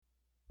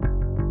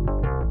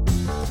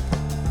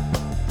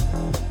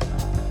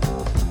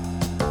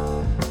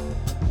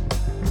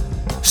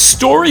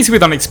Stories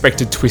with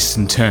unexpected twists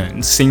and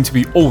turns seem to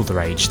be all the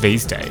rage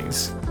these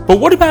days. But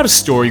what about a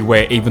story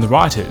where even the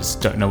writers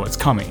don't know what's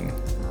coming?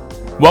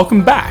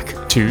 Welcome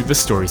back to The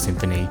Story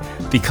Symphony,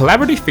 the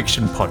collaborative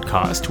fiction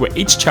podcast where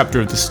each chapter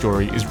of the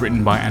story is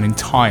written by an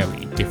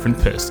entirely different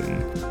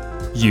person.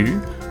 You,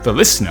 the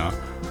listener,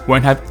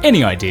 won't have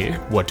any idea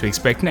what to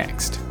expect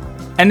next.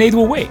 And neither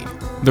will we,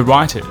 the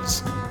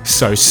writers.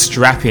 So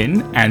strap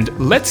in and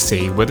let's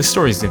see where The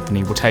Story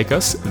Symphony will take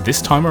us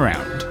this time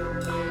around.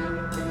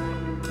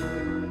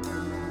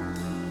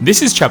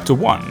 This is Chapter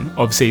 1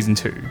 of Season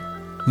 2,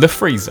 The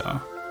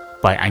Freezer,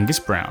 by Angus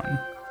Brown.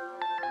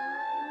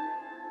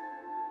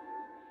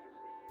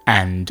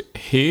 And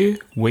here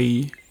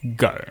we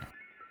go.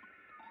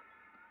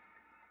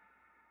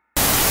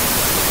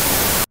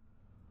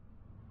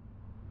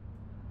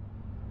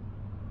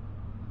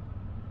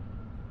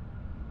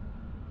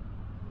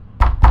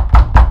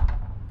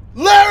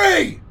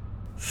 Larry!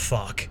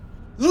 Fuck.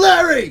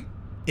 Larry!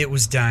 It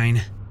was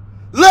Dane.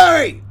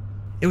 Larry!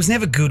 It was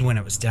never good when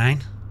it was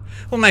Dane.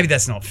 Well, maybe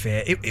that's not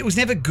fair. It was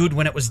never good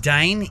when it was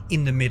Dane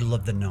in the middle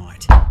of the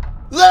night.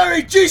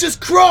 Larry, Jesus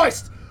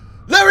Christ!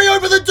 Larry,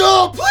 open the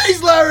door!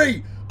 Please,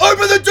 Larry!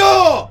 Open the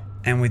door!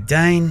 And with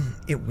Dane,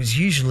 it was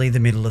usually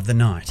the middle of the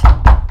night.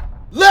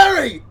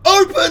 Larry,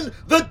 open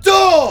the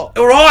door!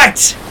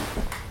 Alright!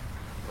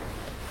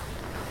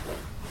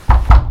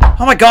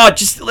 Oh my god,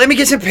 just let me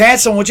get some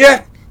pants on, would you?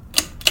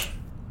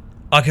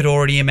 I could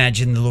already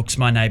imagine the looks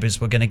my neighbours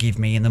were going to give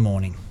me in the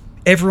morning.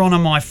 Everyone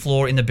on my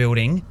floor in the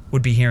building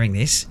would be hearing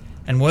this,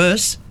 and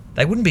worse,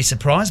 they wouldn't be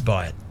surprised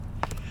by it.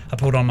 I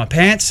pulled on my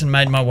pants and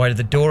made my way to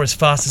the door as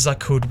fast as I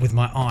could with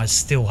my eyes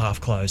still half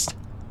closed.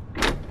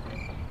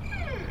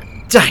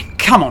 Dane,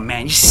 come on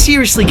man, you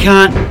seriously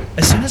can't...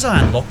 As soon as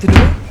I unlocked the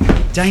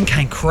door, Dane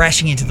came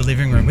crashing into the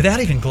living room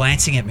without even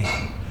glancing at me.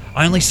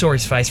 I only saw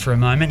his face for a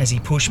moment as he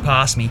pushed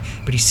past me,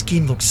 but his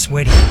skin looked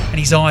sweaty and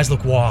his eyes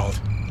looked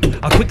wild.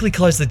 I quickly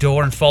closed the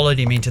door and followed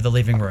him into the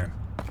living room.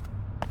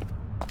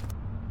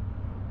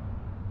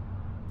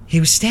 He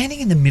was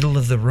standing in the middle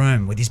of the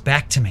room with his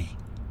back to me.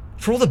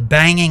 For all the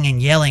banging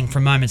and yelling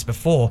from moments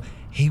before,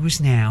 he was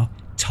now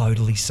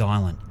totally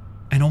silent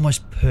and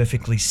almost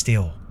perfectly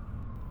still.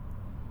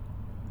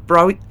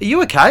 Bro, are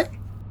you okay?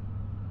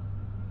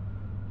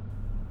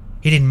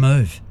 He didn't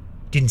move,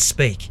 didn't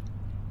speak.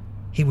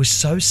 He was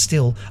so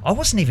still, I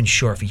wasn't even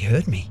sure if he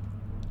heard me.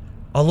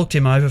 I looked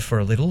him over for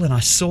a little and I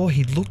saw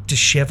he looked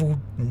dishevelled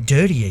and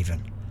dirty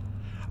even.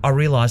 I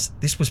realised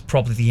this was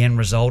probably the end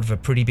result of a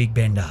pretty big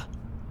bender.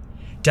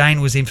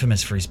 Dane was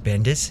infamous for his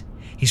benders.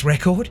 His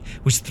record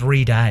was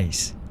 3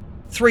 days.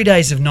 3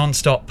 days of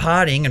non-stop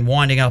partying and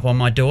winding up on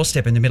my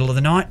doorstep in the middle of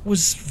the night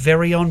was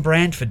very on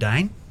brand for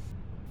Dane.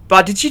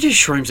 But did you do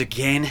shrooms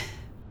again?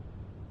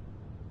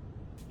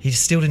 He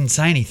still didn't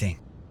say anything.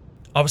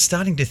 I was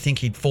starting to think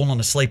he'd fallen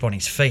asleep on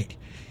his feet.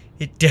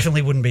 It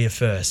definitely wouldn't be a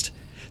first.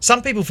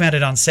 Some people found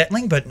it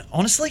unsettling, but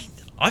honestly,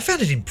 I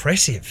found it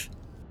impressive.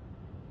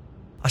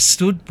 I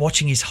stood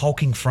watching his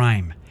hulking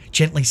frame,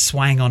 gently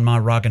swaying on my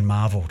rug and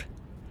marvelled.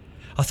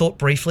 I thought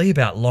briefly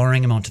about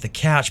lowering him onto the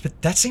couch,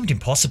 but that seemed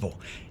impossible.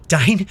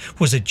 Dane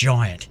was a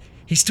giant.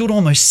 He stood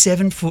almost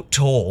 7 foot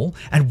tall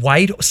and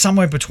weighed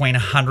somewhere between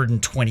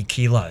 120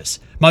 kilos,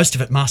 most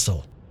of it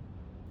muscle.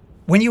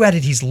 When you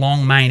added his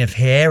long mane of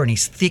hair and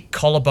his thick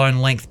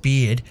collarbone-length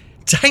beard,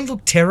 Dane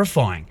looked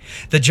terrifying.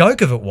 The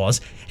joke of it was,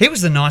 he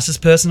was the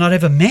nicest person I'd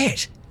ever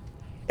met.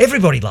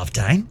 Everybody loved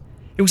Dane.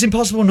 It was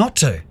impossible not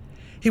to.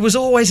 He was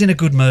always in a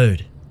good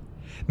mood.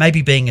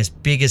 Maybe being as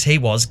big as he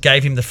was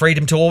gave him the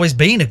freedom to always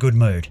be in a good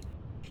mood.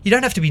 You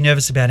don't have to be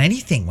nervous about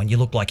anything when you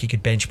look like you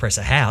could bench press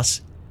a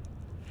house.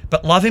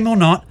 But love him or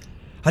not,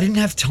 I didn't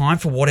have time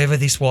for whatever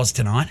this was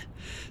tonight.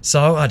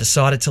 So I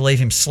decided to leave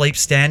him sleep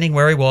standing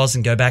where he was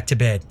and go back to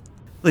bed.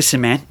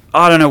 Listen, man,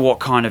 I don't know what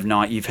kind of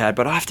night you've had,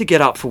 but I have to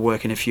get up for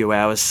work in a few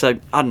hours, so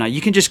I don't know,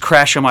 you can just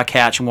crash on my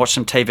couch and watch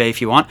some TV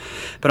if you want,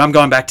 but I'm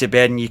going back to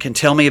bed and you can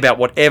tell me about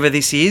whatever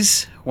this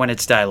is when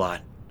it's daylight,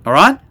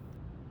 alright?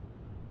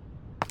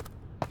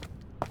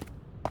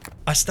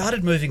 I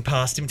started moving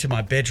past him to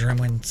my bedroom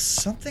when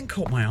something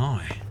caught my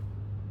eye.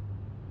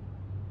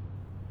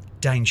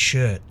 Dane's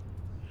shirt.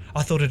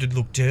 I thought it'd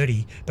look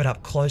dirty, but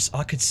up close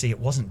I could see it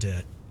wasn't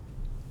dirt.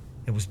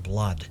 It was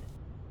blood.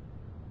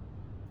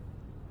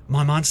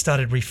 My mind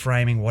started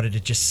reframing what it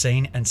had just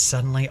seen and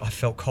suddenly I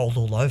felt cold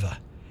all over.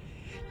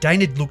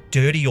 Dane had looked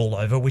dirty all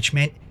over, which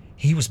meant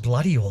he was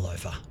bloody all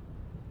over.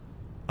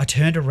 I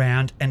turned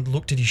around and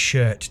looked at his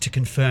shirt to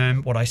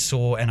confirm what I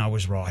saw and I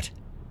was right.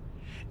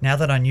 Now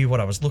that I knew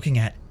what I was looking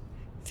at,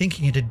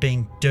 thinking it had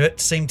been dirt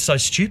seemed so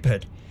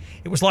stupid.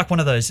 It was like one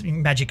of those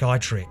magic eye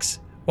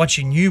tricks. Once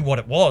you knew what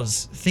it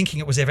was,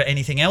 thinking it was ever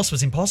anything else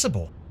was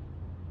impossible.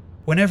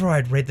 Whenever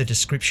I'd read the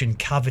description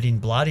covered in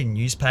blood in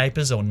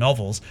newspapers or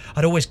novels,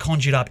 I'd always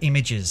conjured up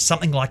images,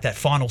 something like that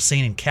final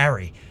scene in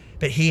Carrie.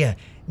 But here,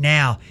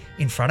 now,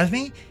 in front of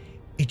me,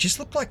 it just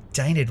looked like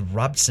Dane had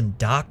rubbed some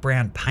dark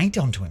brown paint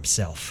onto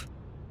himself.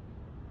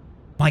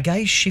 My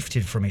gaze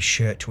shifted from his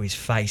shirt to his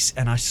face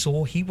and I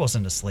saw he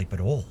wasn't asleep at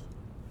all.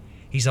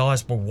 His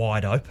eyes were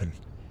wide open,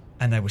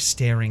 and they were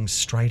staring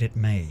straight at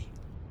me.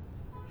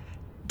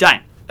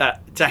 Dane,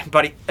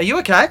 buddy, are you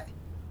okay?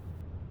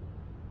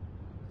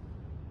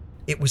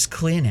 It was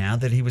clear now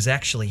that he was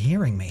actually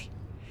hearing me.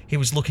 He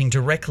was looking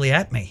directly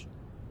at me,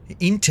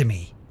 into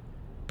me,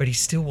 but he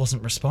still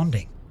wasn't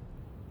responding.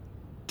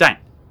 Dane,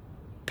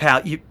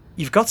 pal,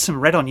 you've got some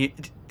red on you.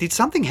 Did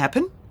something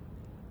happen?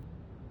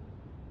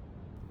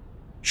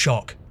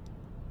 Shock.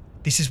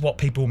 This is what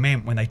people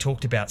meant when they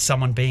talked about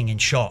someone being in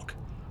shock.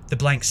 The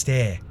blank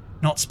stare,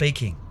 not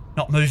speaking,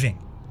 not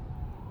moving.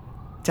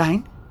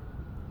 Dane,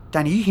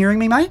 are you hearing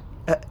me, mate?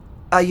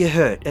 Are you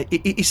hurt?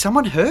 Is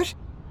someone hurt?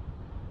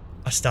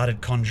 I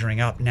started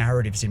conjuring up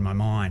narratives in my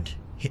mind.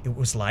 It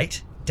was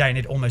late. Dane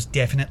had almost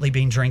definitely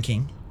been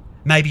drinking.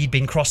 Maybe he'd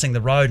been crossing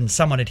the road and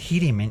someone had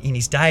hit him in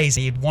his daze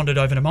and he had wandered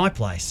over to my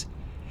place.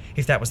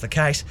 If that was the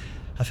case,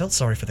 I felt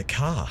sorry for the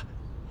car.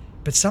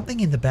 But something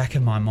in the back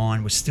of my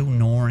mind was still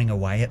gnawing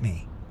away at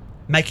me,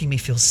 making me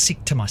feel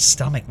sick to my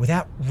stomach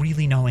without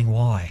really knowing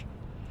why.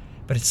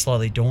 But it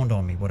slowly dawned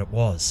on me what it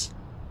was.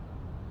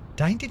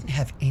 Dane didn't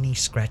have any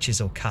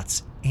scratches or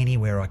cuts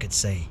anywhere I could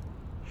see.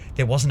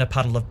 There wasn't a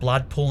puddle of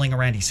blood pooling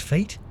around his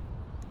feet.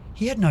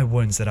 He had no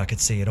wounds that I could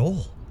see at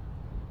all.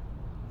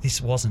 This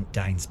wasn't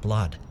Dane's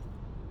blood.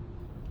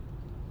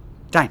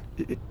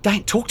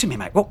 Dane, talk to me,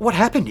 mate. What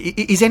happened?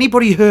 Is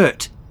anybody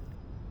hurt?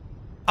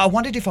 I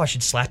wondered if I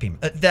should slap him.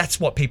 That's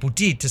what people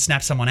did to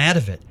snap someone out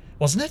of it,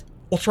 wasn't it?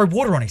 Or throw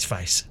water on his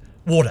face.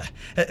 Water.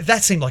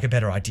 That seemed like a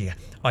better idea.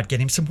 I'd get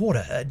him some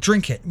water,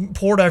 drink it,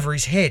 pour it over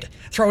his head,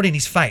 throw it in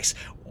his face.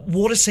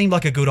 Water seemed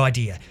like a good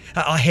idea.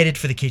 I headed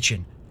for the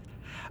kitchen.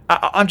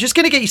 I'm just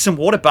going to get you some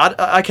water, bud,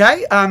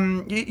 okay?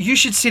 You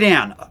should sit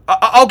down.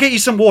 I'll get you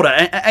some water,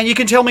 and you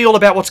can tell me all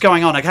about what's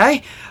going on,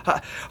 okay?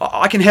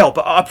 I can help,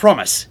 I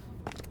promise.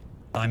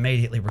 I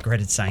immediately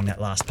regretted saying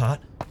that last part.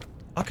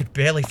 I could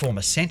barely form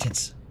a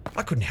sentence.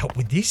 I couldn't help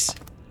with this.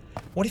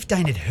 What if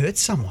Dane had hurt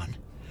someone?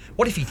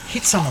 What if he'd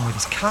hit someone with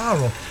his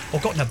car or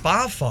got in a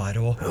bar fight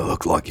or... It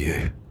looked like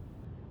you.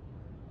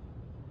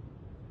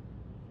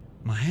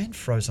 My hand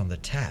froze on the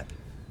tap.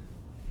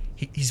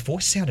 His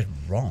voice sounded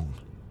wrong.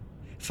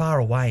 Far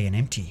away and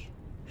empty.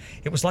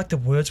 It was like the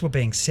words were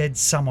being said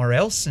somewhere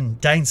else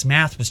and Dane's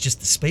mouth was just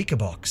the speaker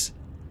box.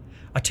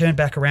 I turned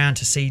back around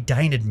to see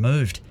Dane had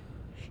moved.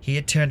 He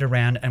had turned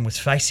around and was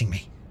facing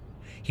me.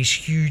 His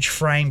huge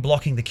frame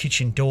blocking the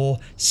kitchen door,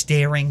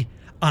 staring,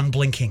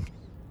 unblinking.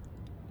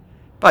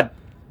 Bud,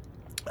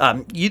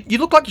 you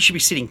look like you should be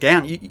sitting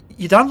down.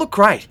 You don't look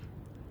great.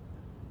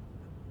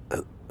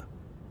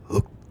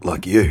 Look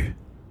like you.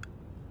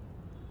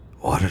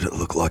 Why did it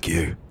look like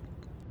you?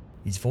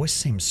 His voice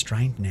seemed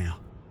strained now.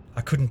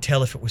 I couldn't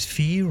tell if it was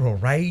fear or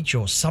rage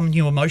or some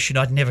new emotion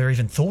I'd never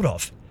even thought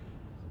of.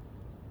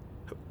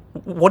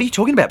 What are you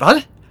talking about,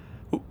 bud?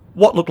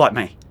 What looked like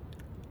me?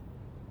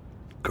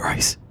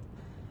 Grace.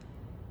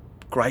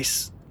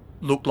 Grace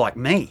looked like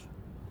me.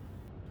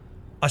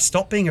 I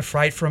stopped being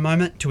afraid for a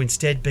moment to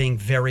instead being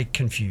very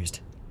confused.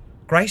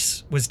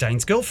 Grace was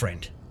Dane's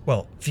girlfriend.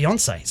 Well,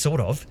 fiancée,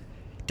 sort of.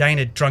 Dane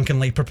had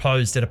drunkenly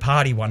proposed at a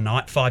party one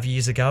night 5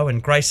 years ago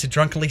and Grace had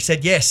drunkenly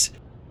said yes.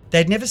 They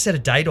had never set a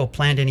date or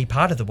planned any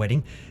part of the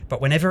wedding, but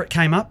whenever it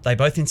came up, they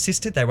both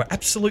insisted they were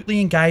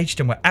absolutely engaged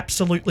and were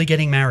absolutely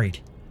getting married.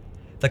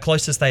 The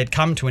closest they had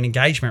come to an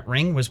engagement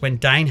ring was when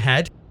Dane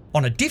had,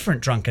 on a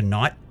different drunken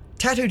night,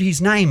 tattooed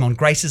his name on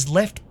Grace's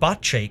left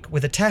butt cheek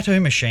with a tattoo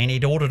machine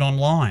he'd ordered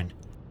online.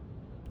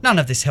 None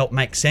of this helped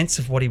make sense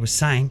of what he was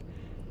saying,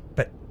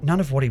 but none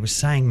of what he was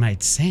saying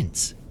made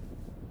sense.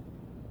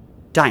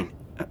 Dane,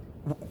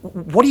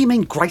 what do you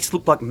mean Grace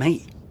looked like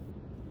me?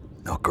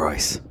 Not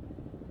Grace.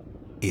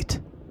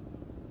 It.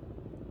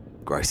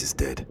 Grace is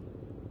dead.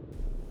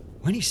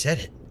 When he said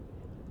it,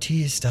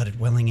 tears started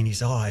welling in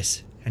his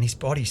eyes and his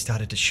body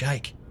started to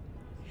shake.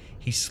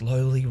 He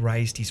slowly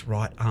raised his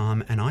right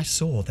arm and I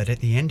saw that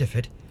at the end of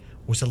it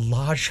was a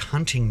large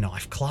hunting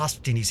knife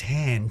clasped in his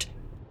hand.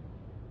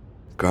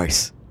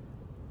 Grace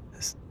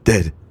is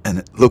dead and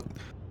it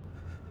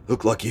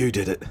looked like you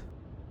did it.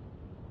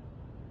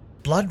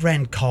 Blood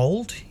ran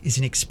cold is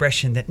an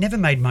expression that never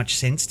made much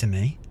sense to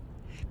me.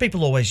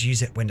 People always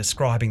use it when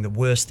describing the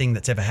worst thing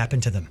that's ever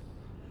happened to them.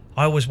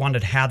 I always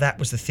wondered how that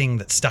was the thing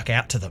that stuck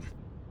out to them.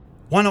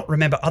 Why not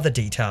remember other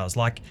details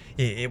like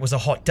it was a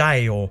hot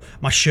day or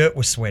my shirt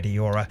was sweaty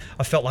or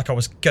I felt like I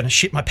was going to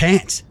shit my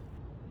pants?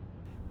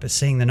 But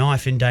seeing the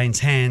knife in Dane's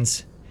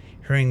hands,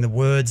 hearing the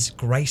words,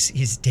 Grace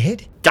is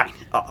dead? Dane,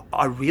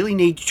 I really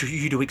need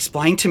you to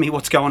explain to me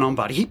what's going on,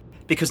 buddy,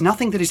 because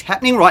nothing that is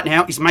happening right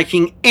now is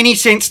making any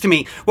sense to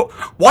me.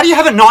 Why do you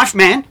have a knife,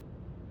 man?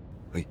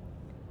 We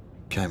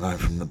came home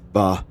from the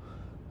bar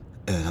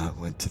and I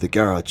went to the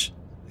garage,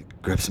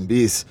 grabbed some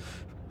beers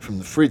from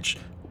the fridge.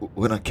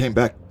 When I came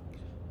back,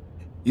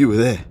 you were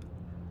there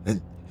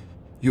and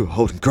you were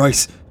holding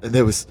Grace and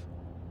there was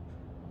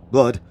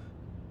blood.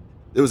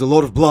 There was a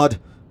lot of blood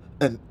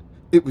and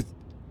it was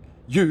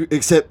you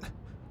except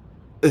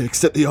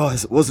the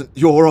eyes. It wasn't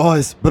your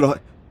eyes,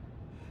 but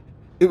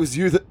it was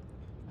you that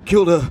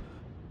killed her.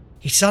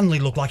 He suddenly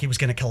looked like he was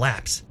going to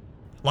collapse.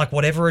 like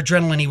whatever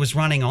adrenaline he was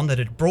running on that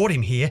had brought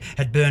him here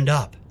had burned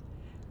up.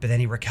 But then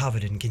he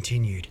recovered and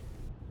continued.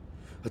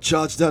 I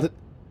charged at it.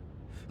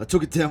 I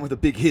took it down with a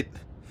big hit.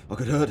 I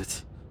could hurt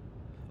it.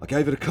 I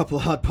gave it a couple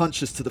of hard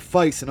punches to the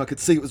face and I could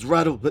see it was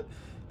rattled, but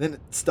then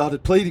it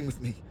started pleading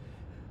with me.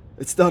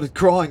 It started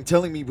crying,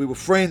 telling me we were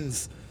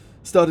friends.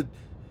 Started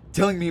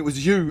telling me it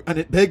was you, and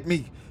it begged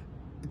me.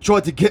 It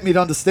tried to get me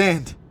to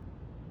understand.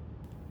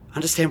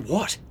 Understand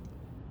what?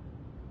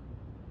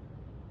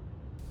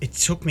 It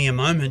took me a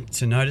moment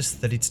to notice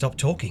that he'd stopped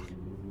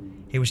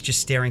talking. He was just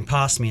staring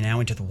past me now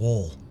into the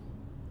wall,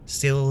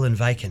 still and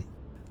vacant,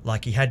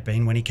 like he had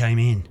been when he came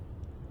in.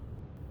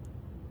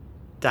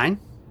 Dane?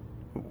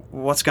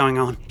 What's going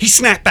on? He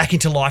snapped back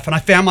into life, and I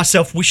found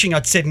myself wishing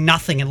I'd said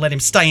nothing and let him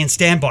stay in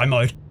standby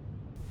mode.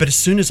 But as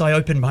soon as I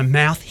opened my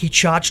mouth, he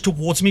charged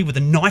towards me with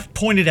a knife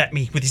pointed at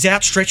me with his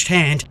outstretched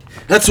hand.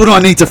 That's what I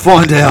need to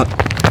find out.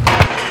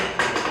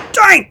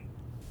 Dane!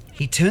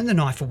 He turned the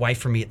knife away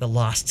from me at the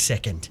last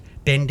second,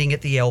 bending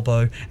at the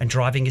elbow and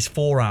driving his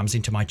forearms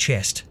into my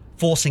chest,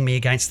 forcing me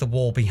against the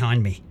wall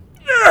behind me.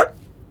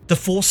 The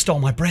force stole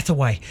my breath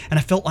away, and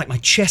I felt like my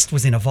chest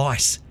was in a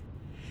vice.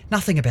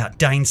 Nothing about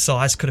Dane's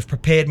size could have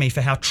prepared me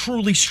for how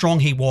truly strong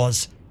he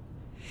was.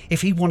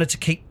 If he wanted to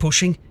keep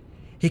pushing,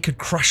 he could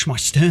crush my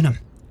sternum,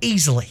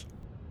 easily.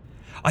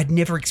 I'd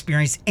never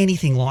experienced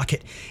anything like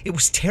it. It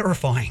was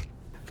terrifying.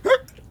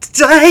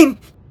 Dane!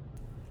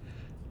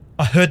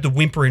 I heard the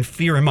whimper in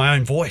fear in my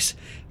own voice,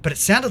 but it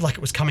sounded like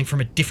it was coming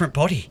from a different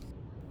body.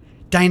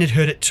 Dane had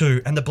heard it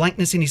too, and the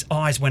blankness in his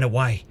eyes went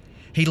away.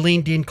 He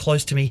leaned in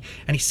close to me,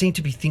 and he seemed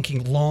to be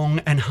thinking long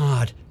and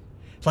hard,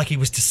 like he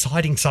was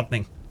deciding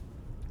something.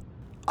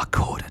 I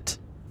caught it.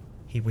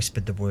 He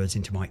whispered the words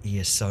into my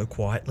ear so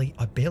quietly,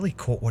 I barely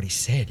caught what he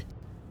said.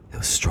 It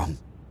was strong,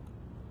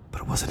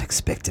 but it wasn't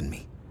expecting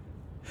me.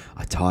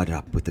 I tied it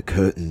up with the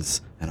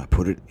curtains and I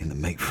put it in the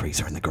meat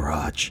freezer in the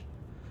garage.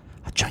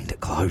 I chained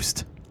it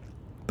closed.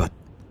 But...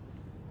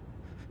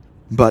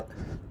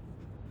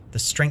 The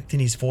strength in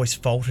his voice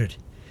faltered,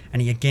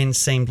 and he again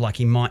seemed like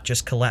he might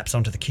just collapse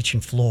onto the kitchen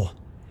floor.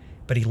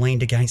 But he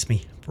leaned against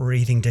me,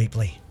 breathing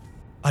deeply.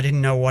 I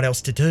didn't know what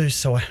else to do,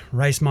 so I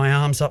raised my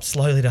arms up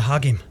slowly to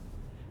hug him.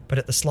 But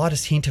at the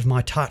slightest hint of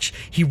my touch,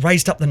 he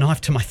raised up the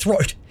knife to my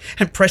throat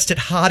and pressed it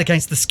hard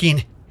against the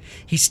skin.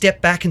 He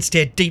stepped back and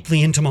stared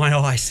deeply into my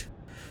eyes.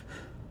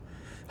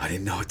 I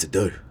didn't know what to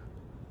do.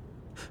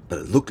 But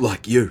it looked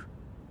like you.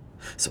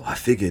 So I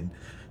figured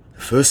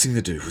the first thing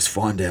to do was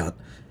find out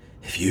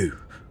if you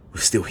were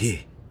still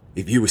here.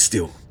 If you were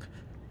still...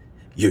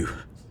 you.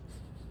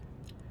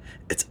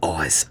 Its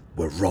eyes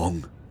were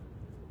wrong.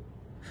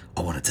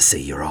 I wanted to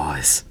see your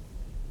eyes.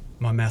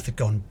 My mouth had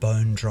gone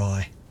bone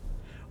dry.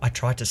 I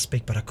tried to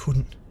speak, but I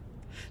couldn't.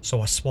 So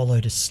I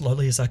swallowed as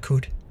slowly as I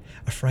could,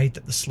 afraid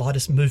that the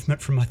slightest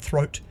movement from my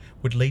throat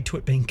would lead to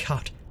it being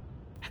cut.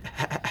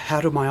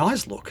 How do my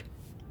eyes look?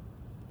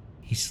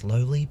 He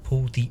slowly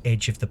pulled the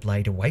edge of the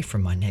blade away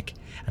from my neck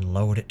and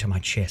lowered it to my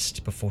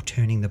chest before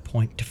turning the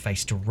point to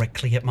face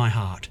directly at my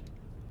heart.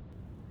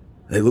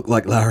 They look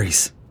like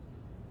Larry's.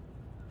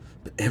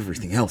 But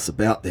everything else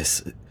about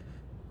this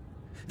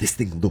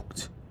thing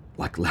looked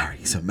like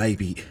Larry, so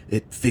maybe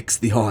it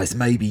fixed the eyes.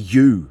 Maybe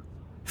you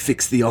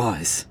fixed the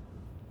eyes.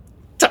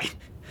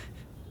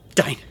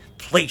 Dane,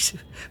 please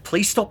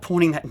stop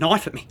pointing that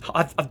knife at me.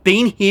 I've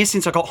been here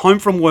since I got home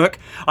from work.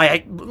 I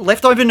ate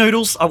leftover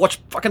noodles. I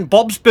watched fucking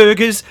Bob's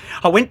Burgers.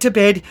 I went to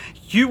bed.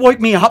 You woke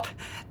me up.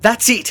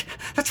 That's it.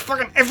 That's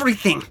fucking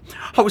everything.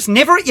 I was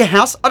never at your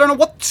house. I don't know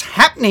what's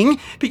happening,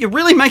 but you're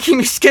really making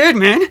me scared,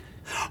 man.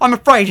 I'm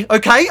afraid,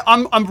 okay?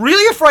 I'm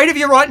really afraid of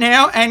you right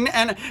now, and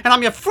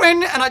I'm your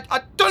friend, and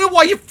I don't know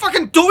why you're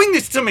fucking doing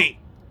this to me.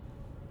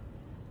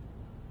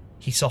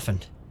 He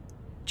softened,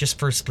 just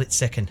for a split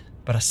second,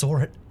 but I saw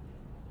it.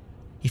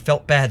 He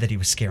felt bad that he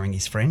was scaring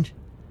his friend,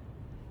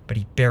 but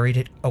he buried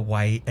it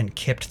away and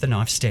kept the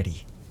knife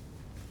steady.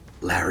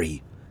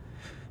 Larry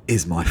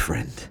is my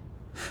friend.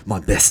 My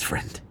best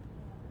friend.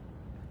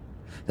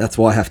 That's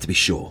why I have to be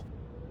sure.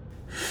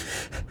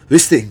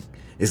 This thing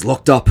is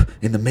locked up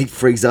in the meat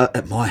freezer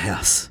at my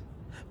house.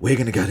 We're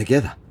going to go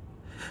together,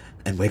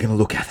 and we're going to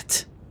look at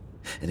it.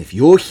 And if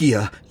you're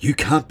here, you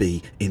can't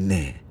be in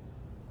there.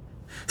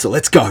 So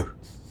let's go.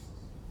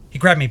 He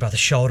grabbed me by the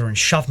shoulder and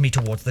shoved me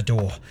towards the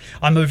door.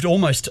 I moved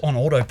almost on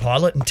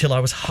autopilot until I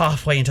was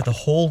halfway into the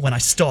hall when I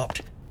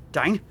stopped.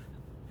 Dane,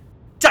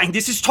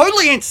 this is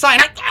totally insane.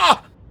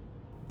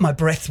 My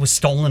breath was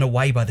stolen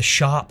away by the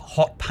sharp,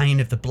 hot pain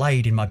of the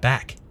blade in my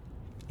back.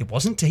 It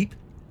wasn't deep,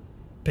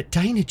 but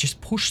Dane had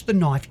just pushed the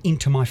knife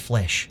into my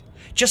flesh,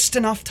 just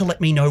enough to let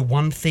me know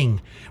one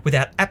thing,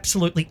 without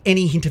absolutely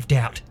any hint of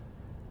doubt.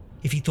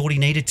 If he thought he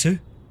needed to,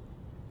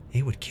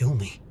 he would kill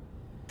me.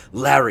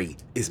 Larry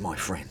is my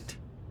friend.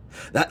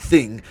 That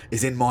thing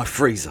is in my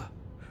freezer.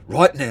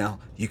 Right now,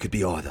 you could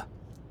be either.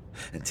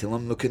 Until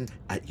I'm looking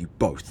at you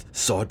both,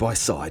 side by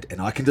side,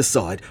 and I can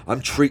decide I'm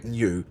treating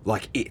you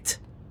like it.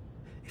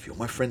 If you're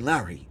my friend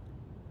Larry,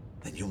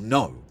 then you'll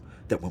know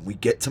that when we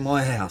get to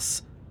my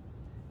house,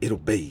 it'll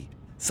be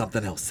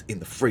something else in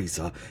the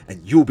freezer,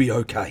 and you'll be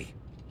okay.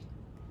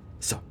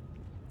 So,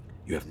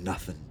 you have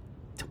nothing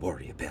to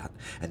worry about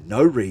and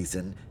no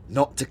reason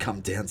not to come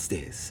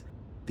downstairs.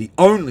 The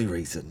only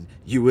reason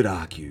you would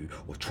argue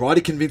or try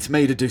to convince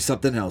me to do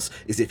something else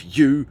is if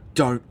you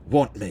don't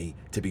want me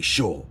to be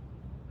sure.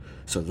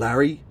 So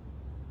Larry,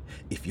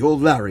 if you're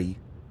Larry,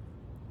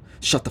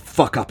 shut the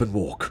fuck up and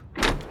walk.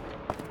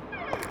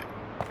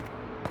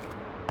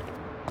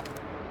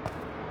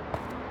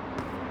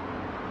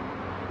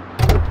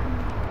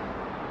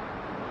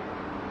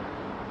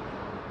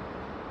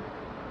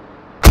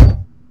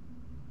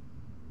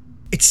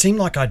 It seemed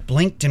like I'd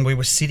blinked and we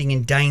were sitting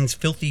in Dane's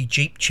filthy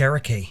Jeep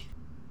Cherokee.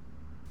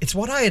 It's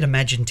what I had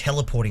imagined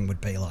teleporting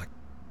would be like.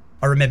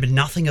 I remembered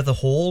nothing of the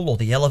hall or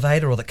the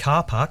elevator or the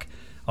car park.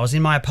 I was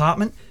in my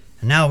apartment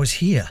and now I was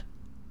here.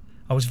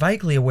 I was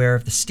vaguely aware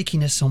of the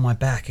stickiness on my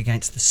back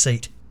against the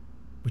seat,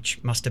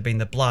 which must have been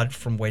the blood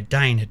from where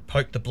Dane had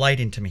poked the blade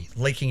into me,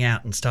 leaking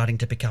out and starting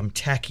to become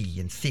tacky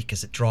and thick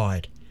as it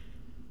dried.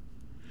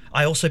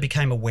 I also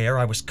became aware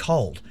I was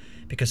cold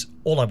because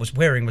all I was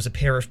wearing was a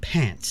pair of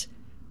pants.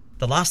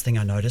 The last thing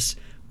I noticed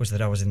was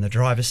that I was in the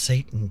driver's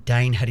seat and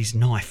Dane had his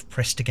knife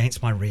pressed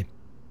against my rib.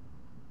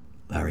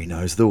 Larry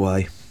knows the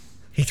way.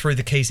 He threw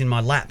the keys in my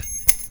lap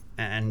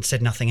and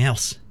said nothing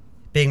else.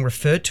 Being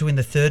referred to in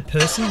the third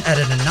person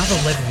added another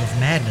level of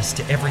madness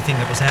to everything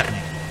that was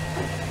happening.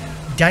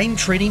 Dane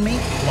treating me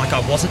like I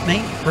wasn't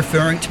me,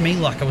 referring to me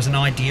like I was an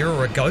idea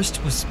or a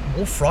ghost, was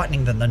more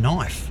frightening than the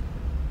knife.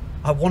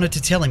 I wanted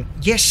to tell him,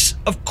 yes,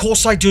 of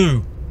course I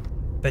do.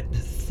 But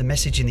the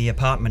message in the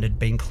apartment had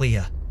been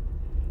clear.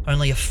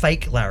 Only a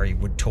fake Larry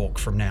would talk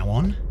from now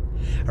on.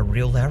 A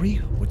real Larry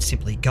would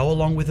simply go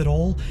along with it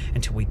all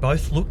until we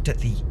both looked at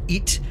the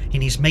it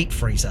in his meat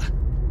freezer.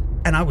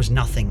 And I was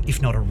nothing if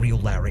not a real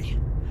Larry.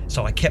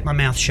 So I kept my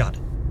mouth shut.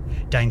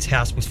 Dane's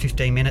house was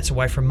 15 minutes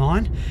away from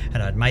mine,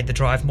 and I'd made the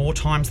drive more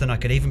times than I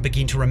could even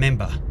begin to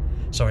remember.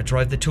 So I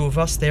drove the two of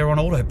us there on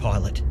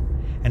autopilot.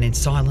 And in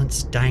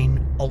silence,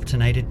 Dane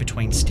alternated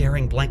between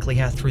staring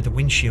blankly out through the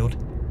windshield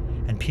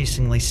and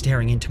piercingly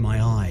staring into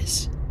my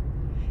eyes.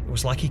 It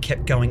was like he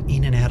kept going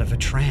in and out of a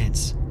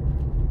trance.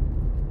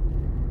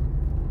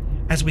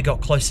 As we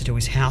got closer to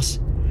his house,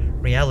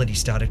 reality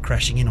started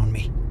crashing in on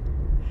me.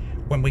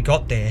 When we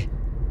got there,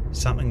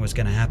 something was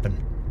going to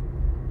happen.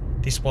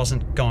 This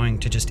wasn't going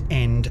to just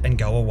end and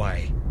go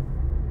away.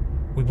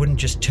 We wouldn't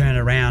just turn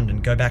around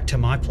and go back to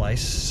my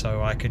place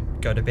so I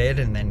could go to bed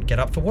and then get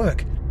up for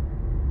work.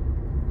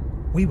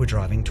 We were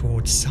driving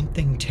towards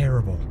something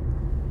terrible.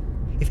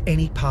 If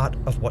any part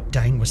of what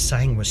Dane was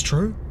saying was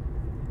true,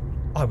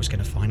 I was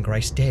going to find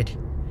Grace dead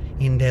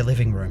in their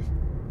living room.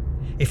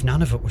 If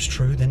none of it was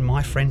true, then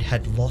my friend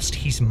had lost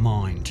his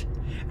mind,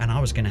 and I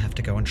was going to have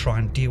to go and try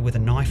and deal with a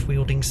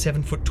knife-wielding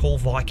 7-foot-tall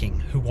Viking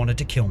who wanted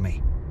to kill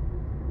me.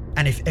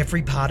 And if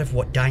every part of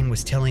what Dane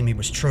was telling me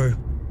was true,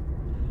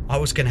 I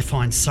was going to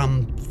find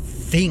some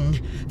thing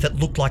that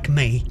looked like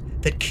me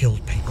that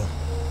killed people.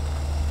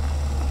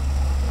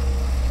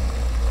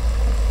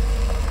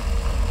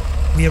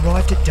 We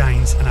arrived at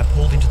Dane's and I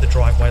pulled into the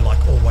driveway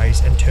like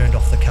always and turned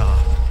off the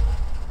car.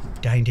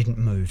 Dane didn't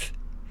move.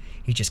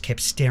 He just kept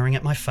staring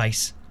at my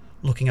face,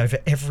 looking over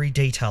every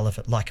detail of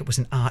it like it was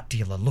an art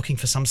dealer looking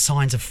for some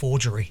signs of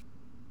forgery.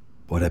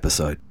 What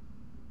episode?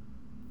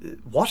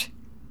 What?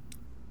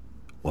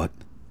 What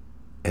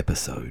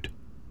episode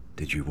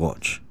did you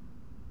watch?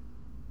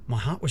 My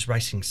heart was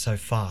racing so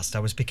fast I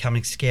was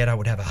becoming scared I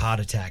would have a heart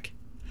attack.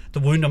 The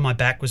wound on my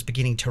back was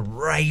beginning to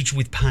rage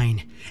with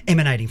pain,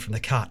 emanating from the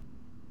cut.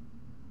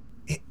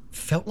 It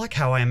felt like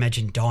how I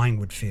imagined dying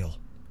would feel.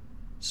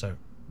 So,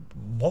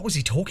 what was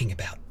he talking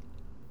about?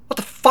 What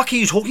the fuck are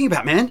you talking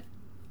about, man?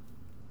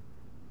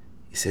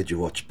 You said you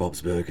watched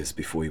Bob's Burgers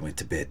before you went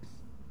to bed.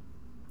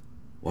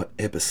 What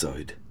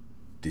episode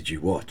did you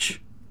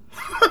watch?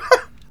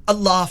 A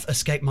laugh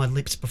escaped my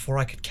lips before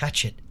I could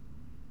catch it.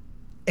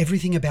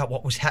 Everything about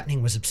what was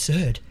happening was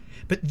absurd,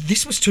 but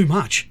this was too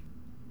much.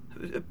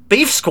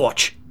 Beef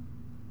squatch.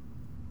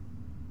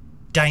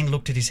 Dane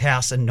looked at his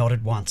house and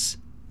nodded once,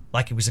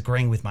 like he was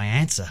agreeing with my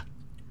answer.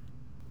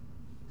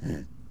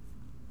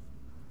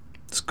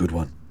 It's a good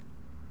one.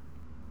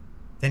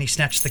 Then he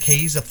snatched the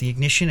keys off the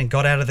ignition and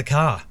got out of the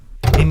car.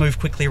 He moved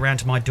quickly around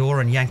to my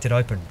door and yanked it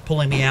open,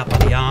 pulling me out by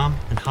the arm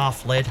and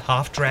half led,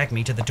 half dragged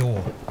me to the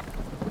door.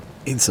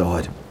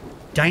 Inside.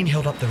 Dane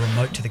held up the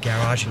remote to the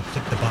garage and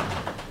clicked the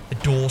button. The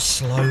door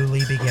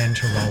slowly began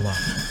to roll up.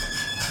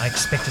 I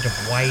expected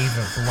a wave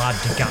of blood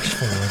to gush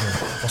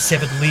forward or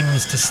severed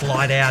limbs to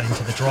slide out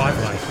into the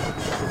driveway.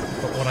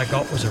 But what I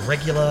got was a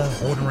regular,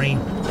 ordinary,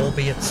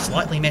 albeit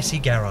slightly messy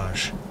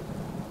garage.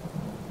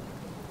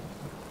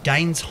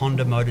 Dane's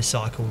Honda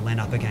motorcycle leant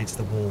up against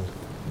the wall,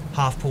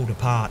 half pulled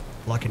apart,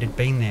 like it had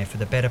been there for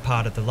the better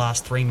part of the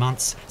last 3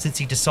 months since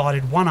he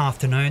decided one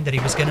afternoon that he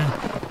was going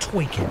to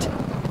tweak it.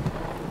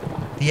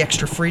 The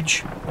extra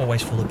fridge,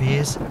 always full of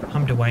beers,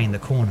 hummed away in the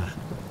corner,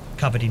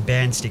 covered in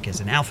band stickers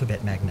and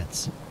alphabet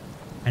magnets.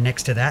 And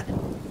next to that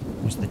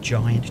was the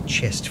giant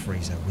chest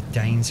freezer with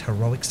Dane's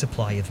heroic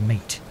supply of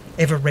meat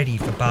ever ready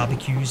for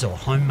barbecues or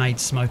homemade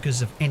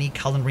smokers of any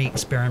culinary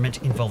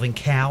experiment involving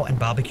cow and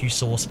barbecue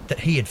sauce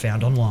that he had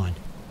found online.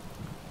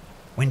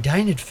 When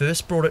Dane had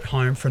first brought it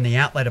home from the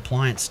outlet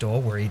appliance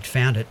store where he'd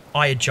found it,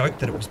 I had joked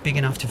that it was big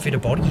enough to fit a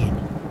body in.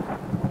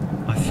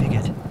 I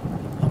figured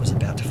I was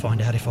about to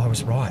find out if I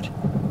was right.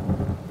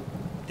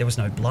 There was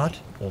no blood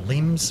or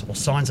limbs or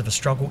signs of a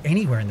struggle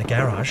anywhere in the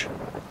garage.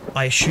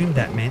 I assumed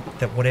that meant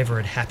that whatever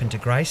had happened to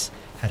Grace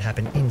had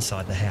happened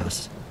inside the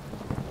house.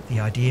 The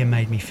idea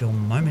made me feel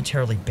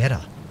momentarily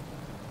better.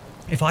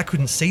 If I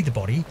couldn't see the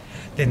body,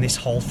 then this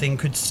whole thing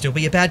could still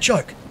be a bad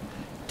joke.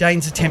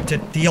 Dane's attempt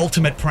at the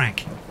ultimate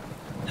prank.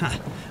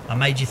 I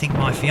made you think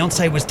my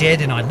fiancée was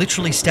dead and I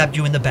literally stabbed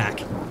you in the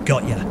back.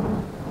 Got ya.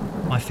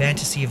 My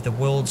fantasy of the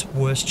world's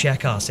worst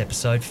jackass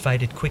episode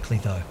faded quickly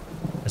though,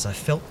 as I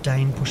felt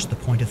Dane push the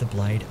point of the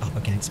blade up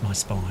against my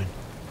spine.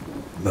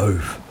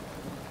 Move.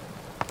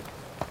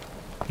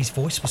 His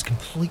voice was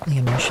completely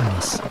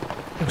emotionless.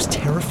 It was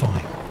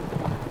terrifying.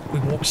 We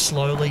walked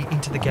slowly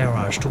into the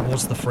garage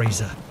towards the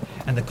freezer,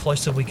 and the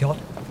closer we got,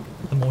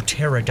 the more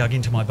terror dug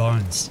into my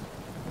bones.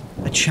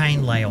 A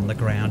chain lay on the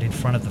ground in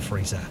front of the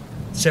freezer.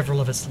 Several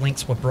of its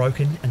links were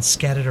broken and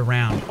scattered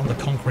around on the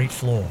concrete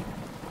floor.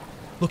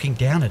 Looking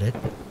down at it,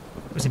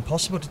 it was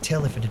impossible to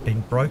tell if it had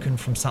been broken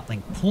from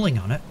something pulling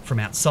on it from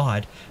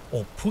outside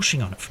or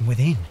pushing on it from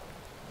within.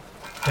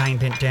 Dane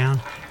bent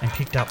down and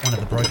picked up one of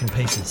the broken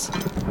pieces.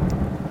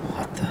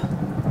 What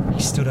the?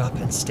 He stood up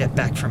and stepped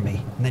back from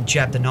me and then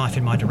jabbed the knife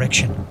in my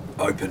direction.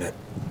 Open it.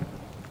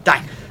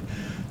 Dane,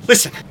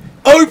 listen.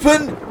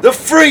 Open the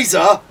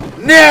freezer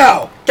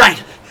now!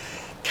 Dane,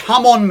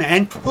 come on,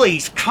 man.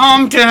 Please,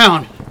 calm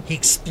down. He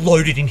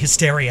exploded in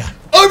hysteria.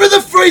 Open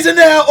the freezer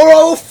now or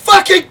I will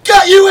fucking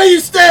gut you where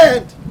you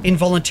stand!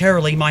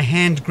 Involuntarily, my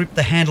hand gripped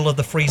the handle of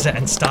the freezer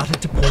and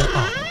started to pull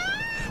up.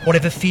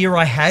 Whatever fear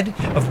I had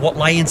of what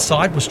lay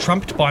inside was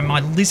trumped by my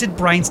lizard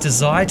brain's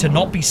desire to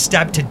not be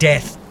stabbed to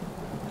death.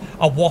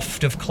 A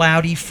waft of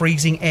cloudy,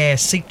 freezing air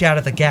seeped out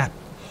of the gap,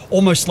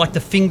 almost like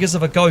the fingers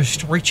of a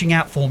ghost reaching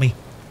out for me.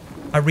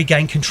 I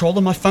regained control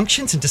of my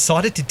functions and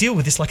decided to deal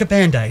with this like a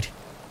band-aid.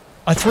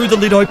 I threw the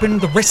lid open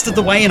the rest of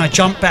the way and I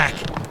jumped back.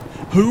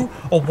 Who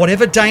or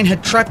whatever Dane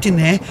had trapped in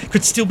there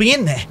could still be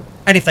in there,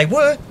 and if they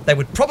were, they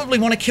would probably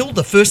want to kill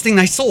the first thing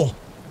they saw.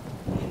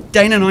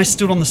 Dane and I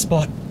stood on the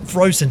spot,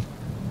 frozen.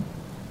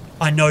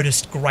 I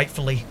noticed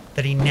gratefully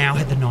that he now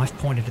had the knife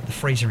pointed at the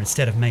freezer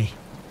instead of me.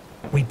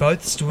 We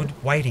both stood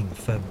waiting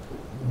for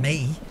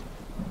me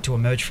to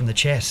emerge from the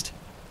chest,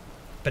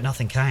 but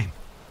nothing came.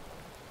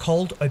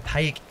 Cold,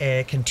 opaque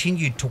air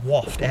continued to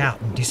waft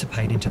out and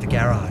dissipate into the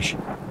garage,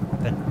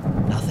 but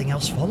nothing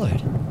else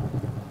followed.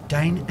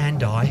 Dane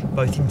and I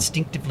both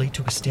instinctively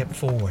took a step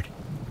forward,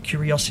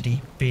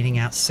 curiosity beating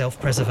out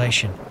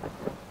self-preservation.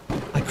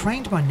 I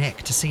craned my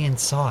neck to see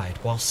inside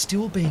while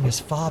still being as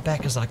far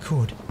back as I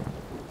could,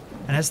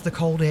 and as the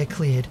cold air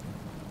cleared,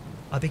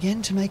 I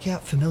began to make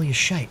out familiar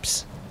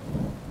shapes.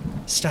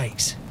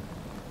 Steaks,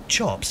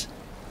 chops,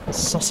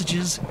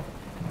 sausages,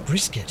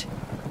 brisket.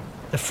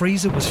 The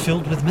freezer was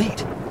filled with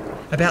meat,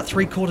 about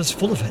 3/4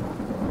 full of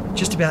it,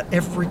 just about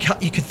every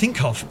cut you could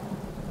think of.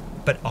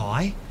 But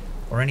I,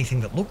 or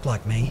anything that looked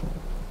like me,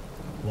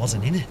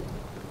 wasn't in it.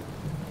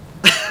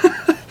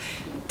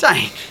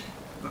 Dane,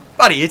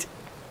 buddy,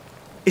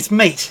 it's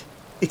meat.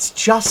 It's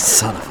just...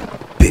 Son of a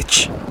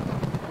bitch.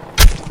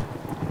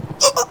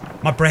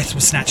 My breath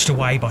was snatched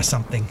away by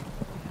something.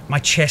 My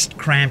chest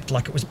cramped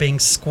like it was being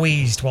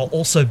squeezed while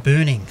also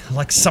burning,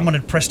 like someone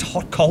had pressed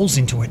hot coals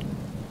into it.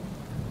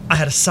 I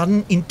had a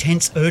sudden,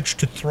 intense urge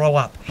to throw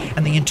up,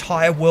 and the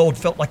entire world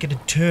felt like it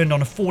had turned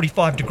on a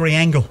 45-degree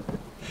angle.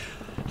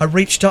 I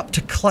reached up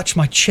to clutch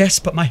my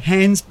chest, but my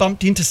hands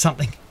bumped into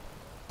something.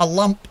 A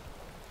lump.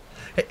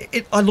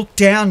 I looked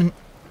down and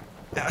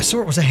I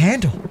saw it was a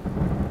handle.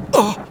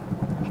 Oh!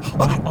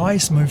 My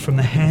eyes moved from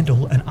the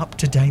handle and up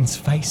to Dane's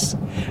face,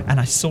 and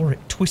I saw it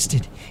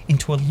twisted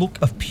into a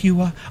look of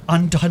pure,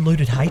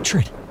 undiluted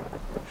hatred.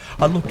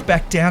 I looked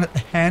back down at the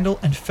handle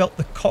and felt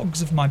the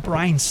cogs of my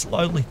brain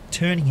slowly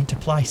turning into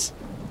place.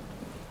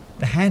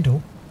 The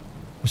handle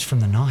was from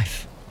the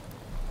knife,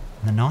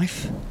 and the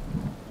knife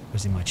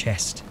was in my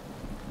chest.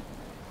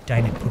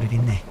 Dane had put it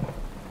in there.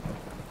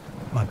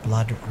 My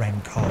blood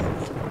ran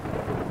cold.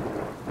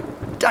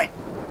 Dane,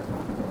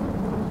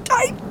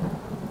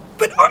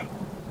 but I'm...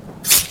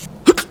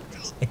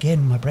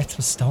 Again, my breath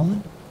was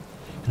stolen,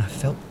 and I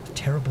felt the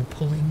terrible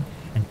pulling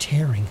and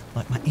tearing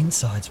like my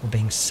insides were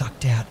being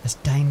sucked out as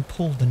Dane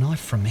pulled the knife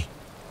from me.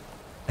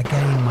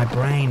 Again, my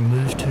brain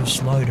moved too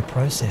slow to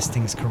process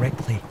things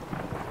correctly,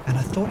 and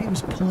I thought he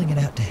was pulling it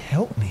out to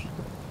help me.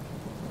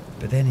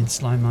 But then in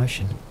slow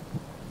motion,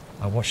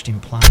 I watched him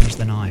plunge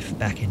the knife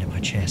back into my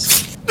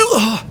chest.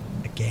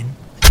 Again.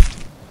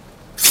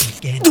 And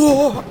again.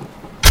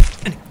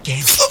 And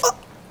again.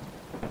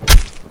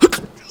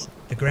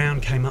 The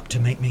ground came up to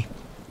meet me,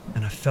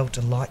 and I felt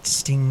a light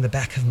sting the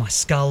back of my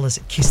skull as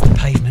it kissed the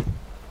pavement.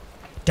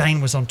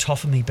 Dane was on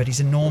top of me, but his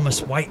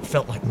enormous weight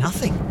felt like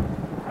nothing,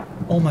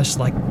 almost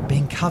like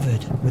being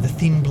covered with a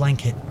thin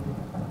blanket.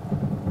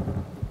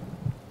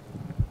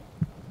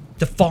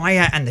 The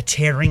fire and the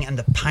tearing and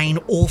the pain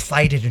all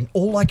faded, and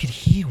all I could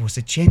hear was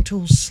a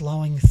gentle,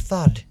 slowing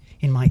thud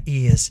in my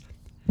ears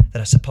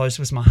that I suppose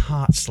was my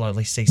heart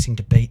slowly ceasing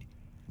to beat.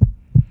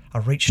 I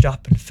reached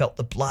up and felt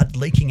the blood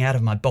leaking out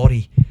of my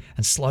body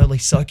and slowly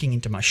soaking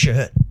into my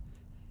shirt.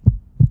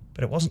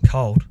 But it wasn't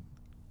cold.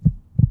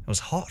 It was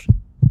hot.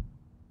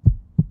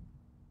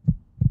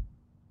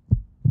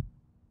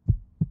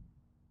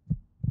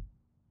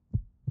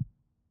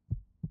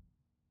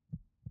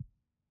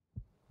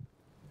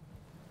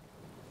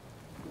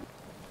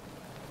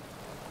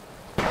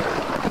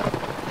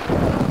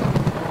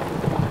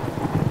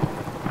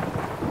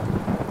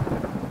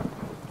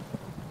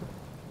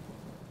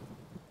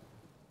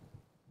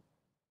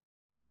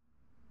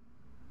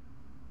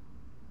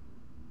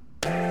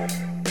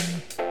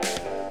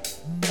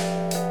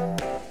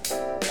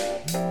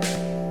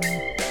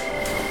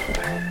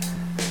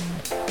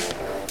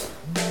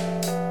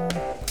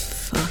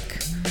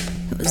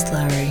 It was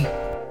Larry.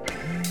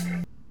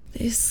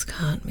 This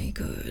can't be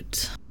good.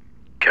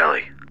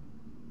 Kelly.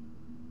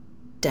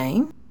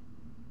 Dane?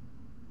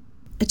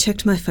 I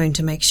checked my phone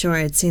to make sure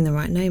I had seen the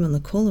right name on the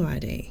caller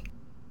ID.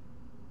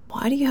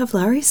 Why do you have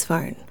Larry's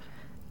phone?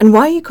 And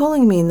why are you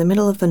calling me in the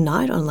middle of the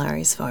night on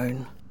Larry's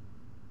phone?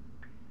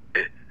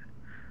 It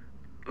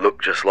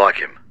looked just like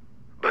him,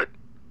 but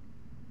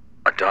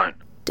I don't.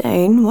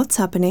 Dane, what's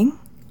happening?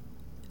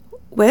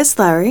 Where's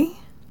Larry?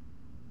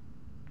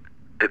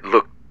 It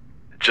looked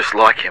just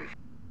like him.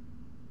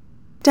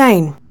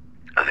 Dane.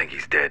 I think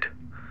he's dead.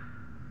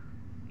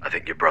 I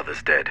think your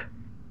brother's dead.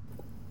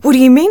 What do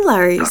you mean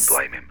Larry's? Don't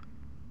blame him.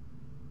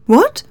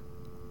 What?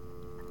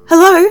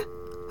 Hello?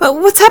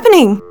 What's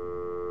happening?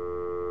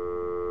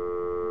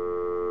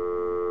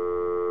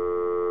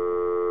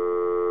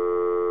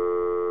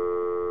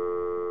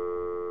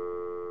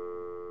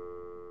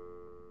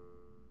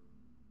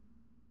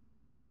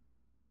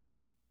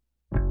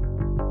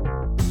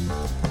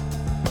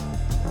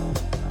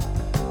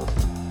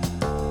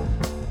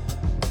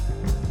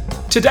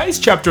 Today's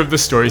chapter of the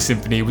Story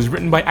Symphony was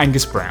written by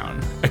Angus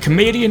Brown, a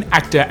comedian,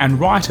 actor and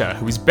writer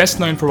who is best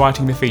known for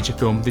writing the feature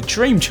film The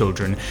Dream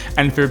Children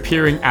and for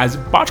appearing as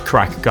Butt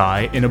Crack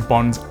Guy in a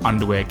Bond's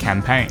underwear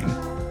campaign.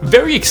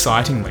 Very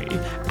excitingly,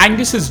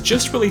 Angus has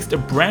just released a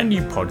brand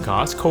new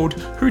podcast called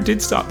Who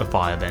Did Start the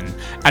Fire Then?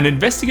 An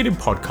investigative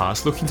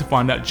podcast looking to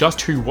find out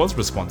just who was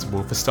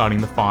responsible for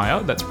starting the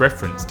fire that's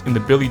referenced in the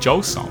Billy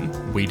Joel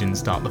song We Didn't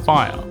Start the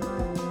Fire.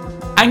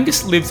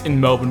 Angus lives in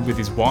Melbourne with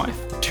his wife,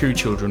 2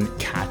 children,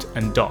 cat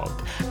and dog,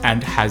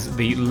 and has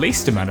the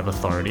least amount of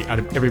authority out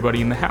of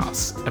everybody in the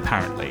house,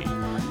 apparently.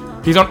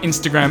 He's on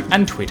Instagram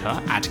and Twitter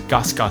at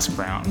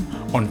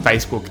GusGusBrown, on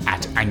Facebook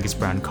at Angus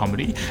Brown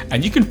Comedy,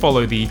 and you can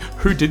follow the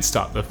Who Did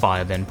Start the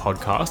Fire Then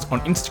podcast on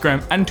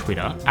Instagram and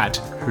Twitter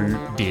at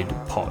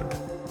WhoDidPod.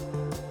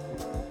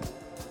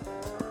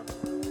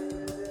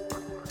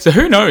 So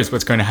who knows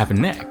what's going to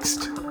happen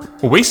next?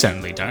 Well, we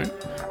certainly don't.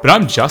 But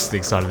I'm just as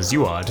excited as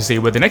you are to see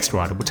where the next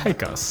writer will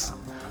take us.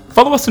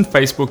 Follow us on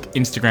Facebook,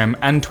 Instagram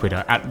and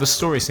Twitter at The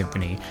Story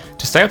Symphony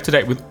to stay up to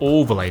date with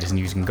all the latest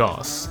news and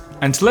goss,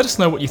 and to let us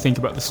know what you think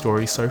about the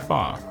story so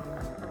far.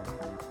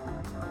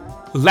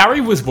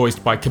 Larry was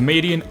voiced by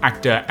comedian,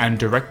 actor and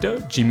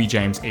director Jimmy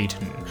James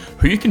Eaton,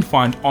 who you can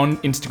find on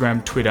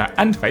Instagram, Twitter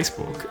and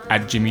Facebook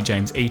at Jimmy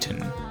James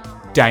Eaton.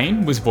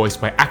 Dane was voiced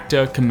by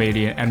actor,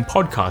 comedian and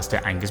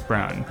podcaster Angus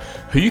Brown,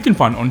 who you can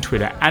find on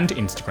Twitter and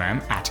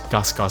Instagram at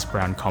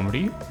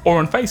GusGusBrownComedy or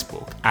on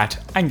Facebook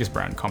at Angus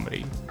Brown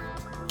Comedy.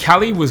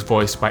 Callie was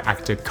voiced by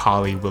actor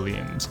Carly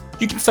Williams.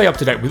 You can stay up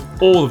to date with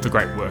all of the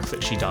great work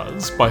that she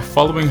does by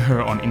following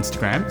her on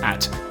Instagram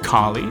at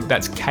Carly,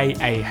 that's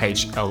Kahli,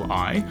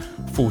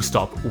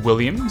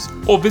 Williams,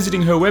 or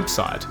visiting her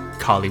website,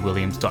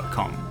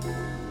 carlywilliams.com.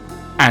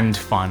 And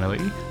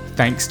finally,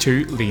 thanks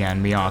to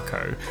Leanne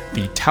Miyako,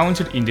 the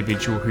talented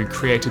individual who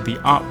created the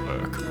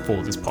artwork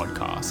for this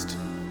podcast.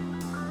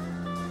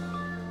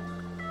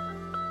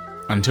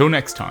 Until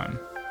next time.